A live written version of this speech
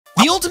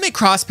The Ultimate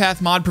Crosspath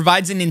mod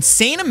provides an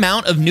insane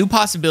amount of new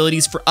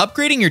possibilities for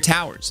upgrading your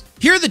towers.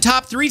 Here are the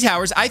top 3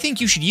 towers I think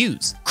you should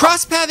use.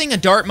 Crosspathing a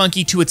dart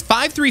monkey to its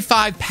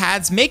 535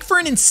 paths make for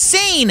an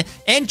insane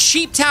and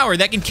cheap tower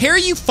that can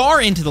carry you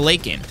far into the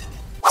late game.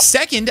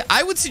 Second,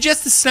 I would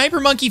suggest the Sniper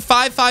Monkey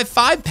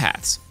 555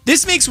 paths.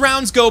 This makes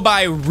rounds go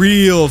by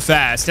real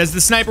fast, as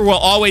the sniper will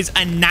always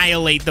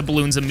annihilate the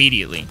balloons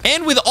immediately.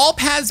 And with all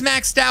paths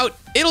maxed out,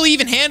 it'll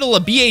even handle a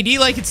BAD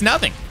like it's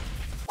nothing.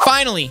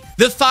 Finally,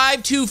 the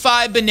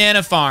 525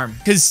 banana farm,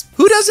 because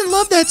who doesn't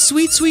love that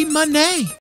sweet, sweet money?